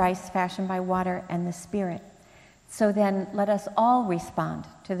life in Christ fashioned by water and the Spirit. So then, let us all respond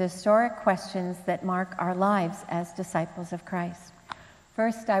to the historic questions that mark our lives as disciples of Christ.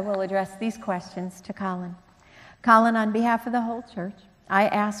 First, I will address these questions to Colin. Colin, on behalf of the whole church, I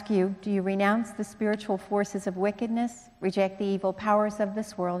ask you, do you renounce the spiritual forces of wickedness, reject the evil powers of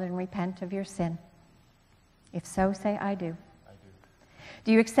this world, and repent of your sin? If so, say, I do. I do.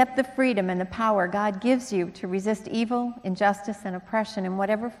 Do you accept the freedom and the power God gives you to resist evil, injustice, and oppression in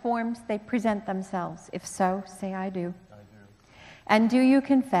whatever forms they present themselves? If so, say, I do. I do. And do you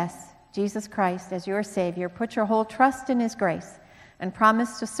confess Jesus Christ as your Savior, put your whole trust in His grace, and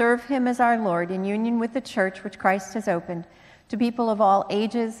promise to serve Him as our Lord in union with the church which Christ has opened to people of all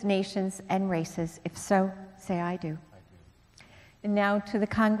ages, nations, and races? If so, say, I do. I do. And now to the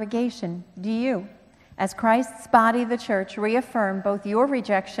congregation. Do you, as Christ's body, the church, reaffirm both your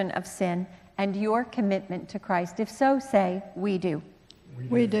rejection of sin and your commitment to Christ? If so, say, we do.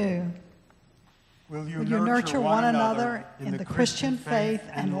 We do. Will you nurture one another in the Christian faith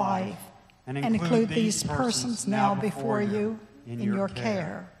and life, and include these persons now before you in your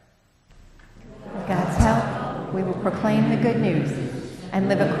care? With God's help, we will proclaim the good news and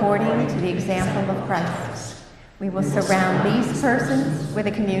live according to the example of Christ. We will surround these persons with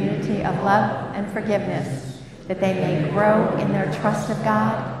a community of love and forgiveness, that they may grow in their trust of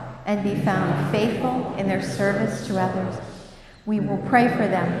God and be found faithful in their service to others. We will pray for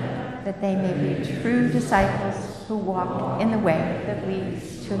them, that they may be true disciples who walk in the way that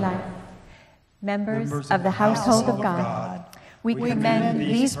leads to life. Members of the household of God, we commend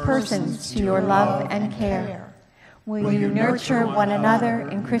these persons to your love and care. Will you nurture one another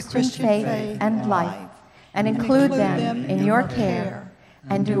in Christian faith and life, and include them in your care,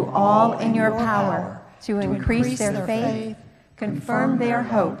 and do all in your power to increase their faith, confirm their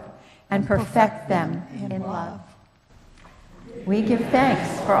hope, and perfect them in love? We give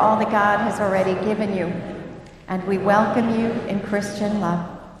thanks for all that God has already given you, and we welcome you in Christian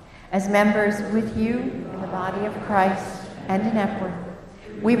love. As members with you in the body of Christ and in Epworth,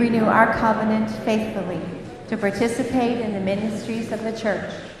 we renew our covenant faithfully to participate in the ministries of the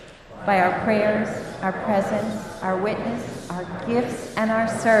church by our prayers, our presence, our witness, our gifts, and our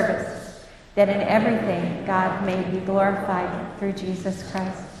service, that in everything God may be glorified through Jesus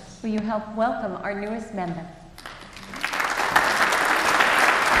Christ. Will you help welcome our newest member?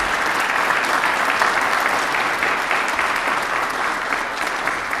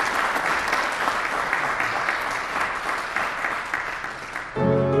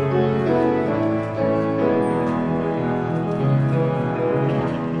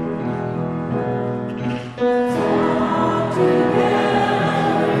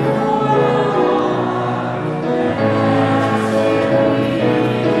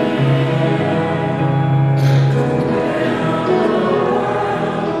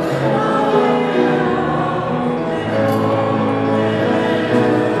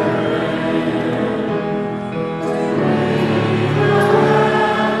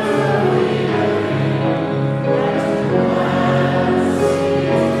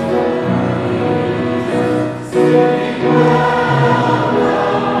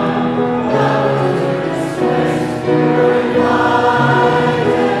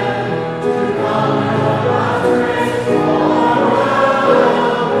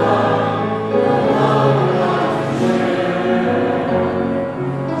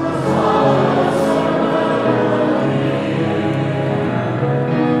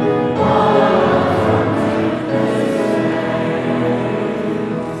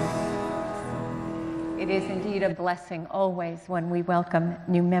 Always when we welcome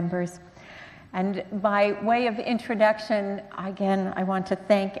new members. And by way of introduction, again, I want to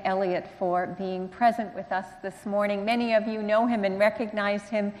thank Elliot for being present with us this morning. Many of you know him and recognize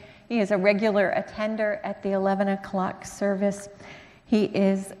him. He is a regular attender at the 11 o'clock service. He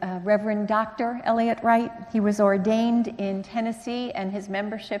is Reverend Dr. Elliot Wright. He was ordained in Tennessee, and his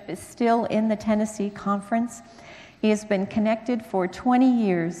membership is still in the Tennessee Conference. He has been connected for 20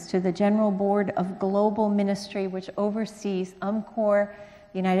 years to the General Board of Global Ministry, which oversees UMCOR,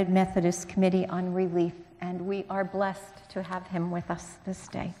 United Methodist Committee on Relief, and we are blessed to have him with us this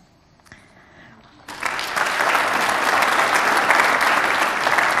day.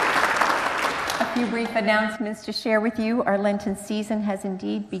 A few brief announcements to share with you. Our Lenten season has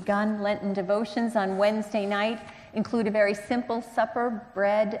indeed begun. Lenten devotions on Wednesday night include a very simple supper,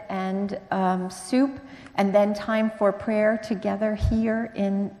 bread and soup, and then time for prayer together here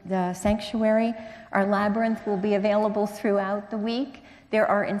in the sanctuary. Our labyrinth will be available throughout the week. There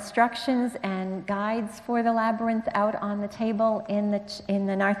are instructions and guides for the labyrinth out on the table in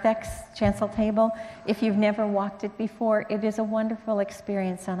the narthex chancel table. If you've never walked it before, it is a wonderful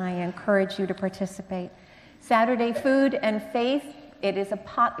experience, and I encourage you to participate. Saturday food and faith. It is a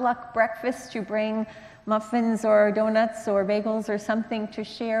potluck breakfast. You bring muffins or donuts or bagels or something to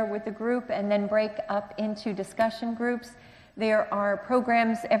share with the group, and then break up into discussion groups. There are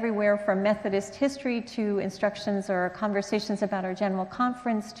programs everywhere from Methodist history to instructions or conversations about our general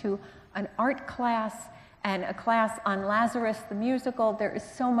conference to an art class and a class on Lazarus the musical. There is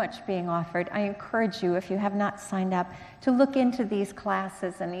so much being offered. I encourage you, if you have not signed up, to look into these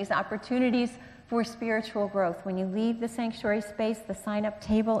classes and these opportunities for spiritual growth. When you leave the sanctuary space, the sign-up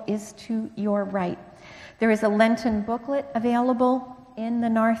table is to your right. There is a Lenten booklet available in the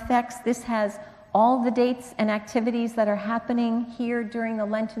narthex. This has all the dates and activities that are happening here during the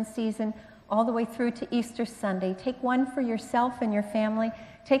Lenten season, all the way through to Easter Sunday. Take one for yourself and your family.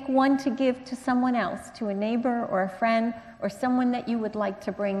 Take one to give to someone else, to a neighbor or a friend or someone that you would like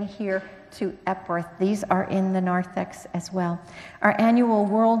to bring here to Epworth. These are in the narthex as well. Our annual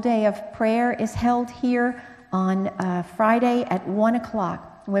World Day of Prayer is held here on Friday at 1 o'clock.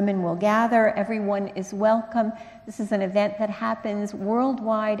 Women will gather. Everyone is welcome. This is an event that happens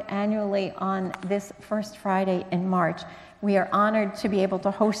worldwide annually on this first Friday in March. We are honored to be able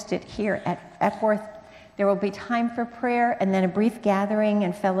to host it here at Epworth. There will be time for prayer and then a brief gathering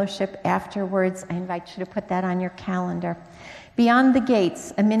and fellowship afterwards. I invite you to put that on your calendar. Beyond the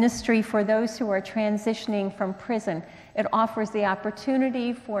Gates, a ministry for those who are transitioning from prison. It offers the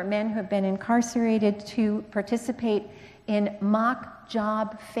opportunity for men who have been incarcerated to participate in mock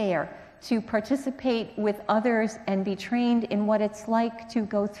job fair, to participate with others and be trained in what it's like to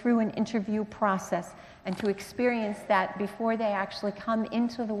go through an interview process and to experience that before they actually come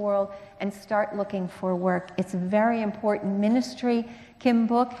into the world and start looking for work. It's a very important ministry. Kim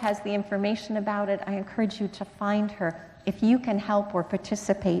Book has the information about it. I encourage you to find her if you can help or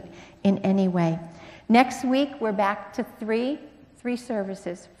participate in any way. Next week, we're back to three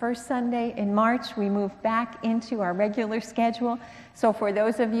services. First Sunday in March, we move back into our regular schedule. So for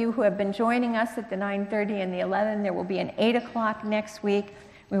those of you who have been joining us at the 9:30 and the 11, there will be an 8 o'clock next week.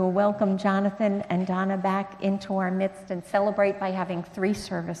 We will welcome Jonathan and Donna back into our midst and celebrate by having 3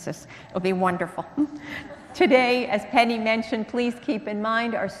 services. It'll be wonderful. Today, as Penny mentioned, please keep in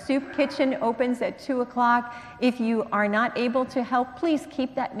mind our soup kitchen opens at 2 o'clock. If you are not able to help, please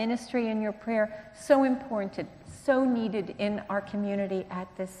keep that ministry in your prayer. So important, so needed in our community at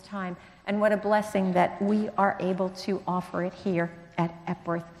this time. And what a blessing that we are able to offer it here at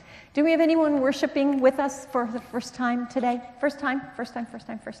Epworth. Do we have anyone worshiping with us for the first time today? First time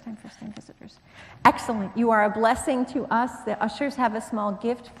visitors. Excellent. You are a blessing to us. The ushers have a small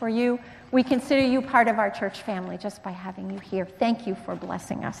gift for you. We consider you part of our church family just by having you here. Thank you for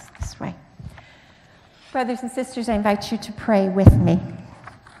blessing us this way. Brothers and sisters, I invite you to pray with me.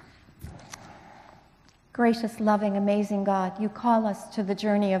 Gracious, loving, amazing God, you call us to the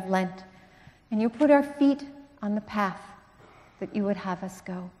journey of Lent, and you put our feet on the path that you would have us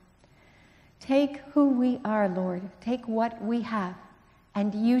go. Take who we are, Lord, take what we have,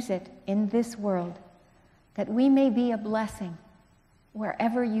 and use it in this world, that we may be a blessing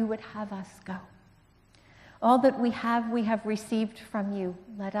wherever you would have us go. All that we have received from you.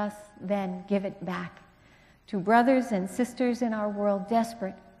 Let us then give it back to brothers and sisters in our world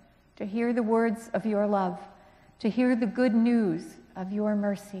desperate to hear the words of your love, to hear the good news of your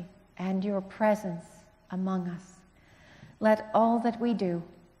mercy and your presence among us. Let all that we do,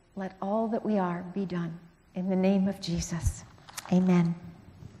 let all that we are be done. In the name of Jesus, amen.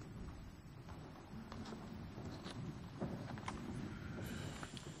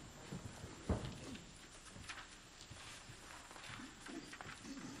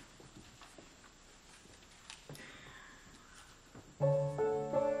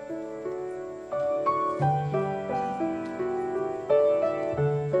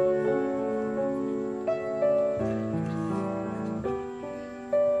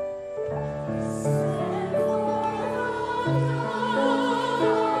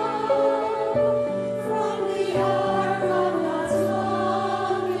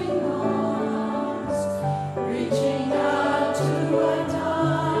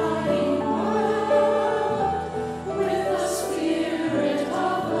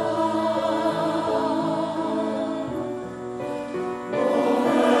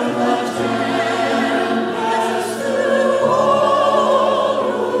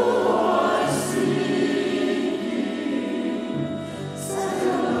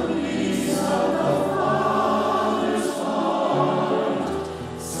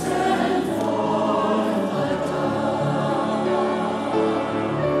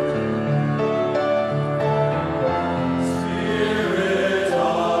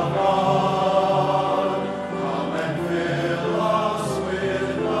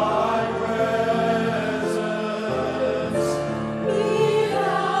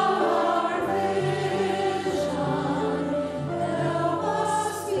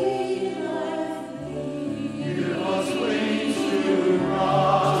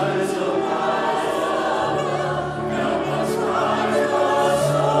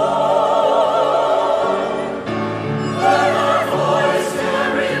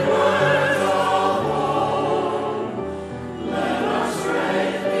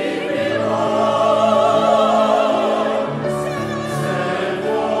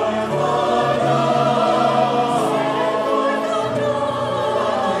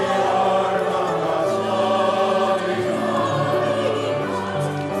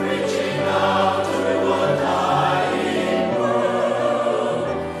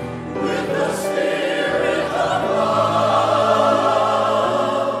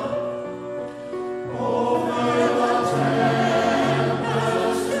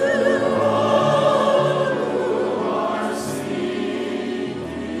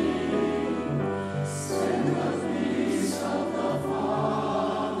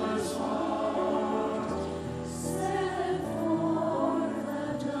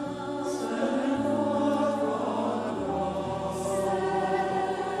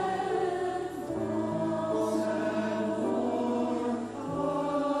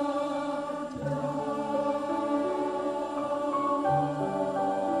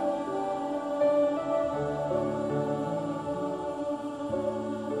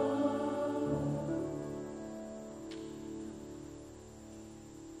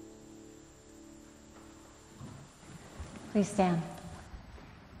 Please stand.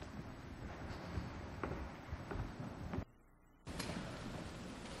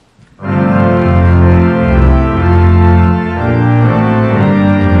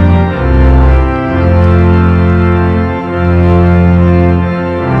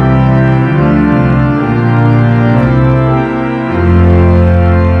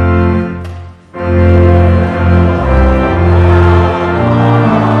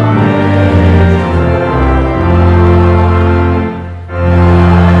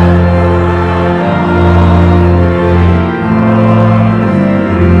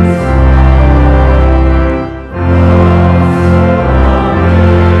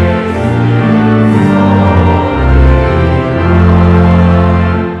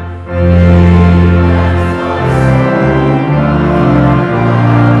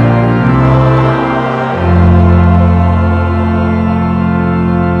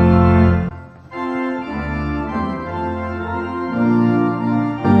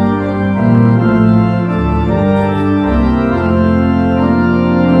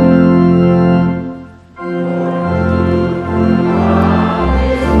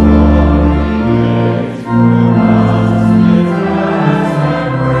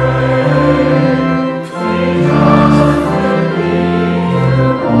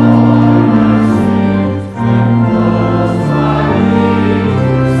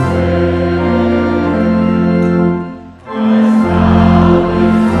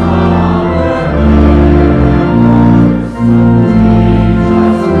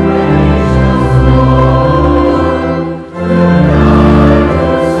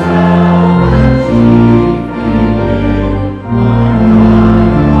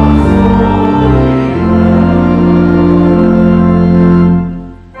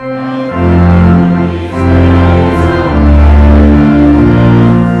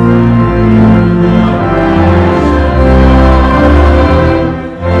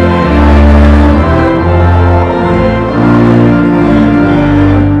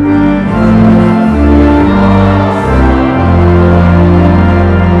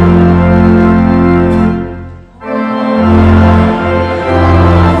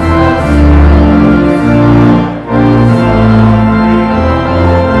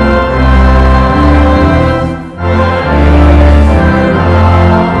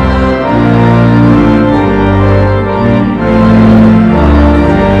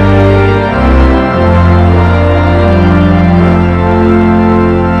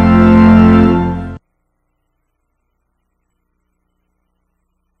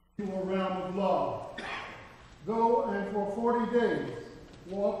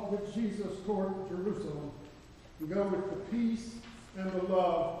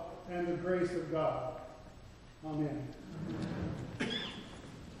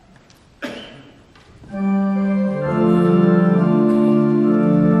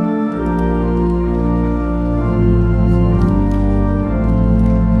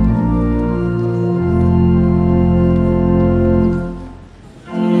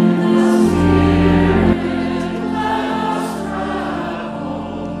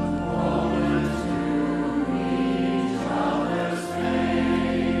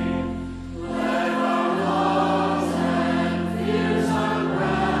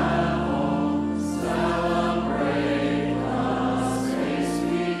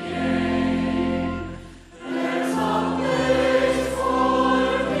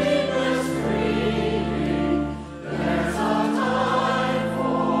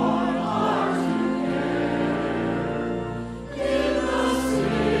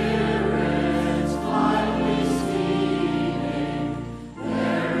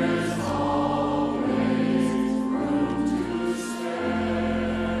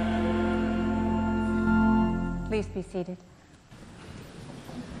 Please be seated.